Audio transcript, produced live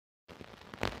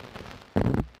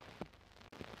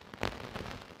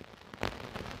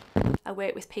I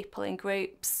work with people in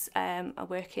groups, I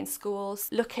work in schools,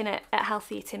 looking at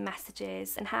healthy eating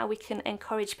messages and how we can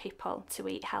encourage people to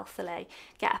eat healthily,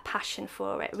 get a passion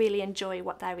for it, really enjoy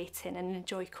what they're eating and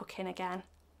enjoy cooking again.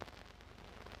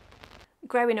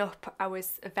 Growing up, I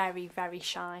was a very, very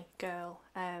shy girl,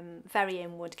 very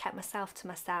inward, kept myself to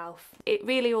myself. It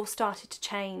really all started to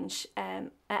change at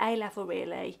A-level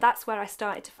really. That's where I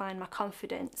started to find my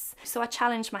confidence. So I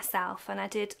challenged myself and I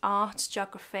did art,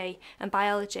 geography and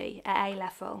biology at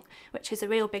A-level, which is a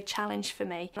real big challenge for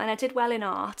me. And I did well in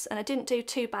art and I didn't do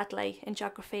too badly in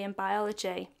geography and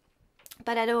biology.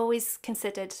 But I'd always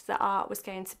considered that art was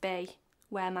going to be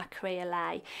where my career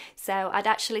lay. So I'd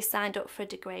actually signed up for a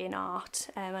degree in art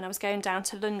when I was going down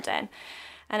to London,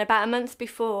 and about a month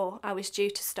before I was due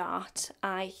to start,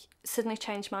 I suddenly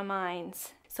changed my mind.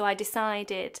 So I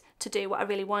decided to do what I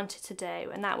really wanted to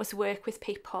do, and that was work with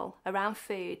people around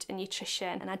food and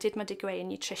nutrition, and I did my degree in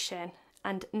nutrition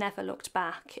and never looked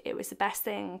back. It was the best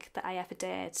thing that I ever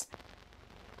did.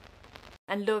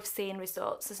 And love seeing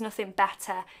results. There's nothing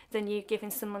better than you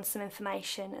giving someone some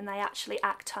information and they actually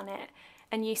act on it,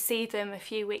 and you see them a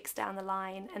few weeks down the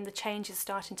line and the change is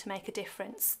starting to make a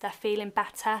difference. They're feeling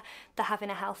better, they're having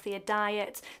a healthier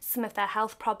diet, some of their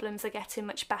health problems are getting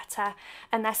much better,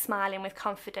 and they're smiling with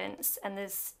confidence, and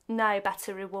there's no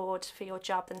better reward for your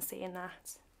job than seeing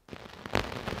that.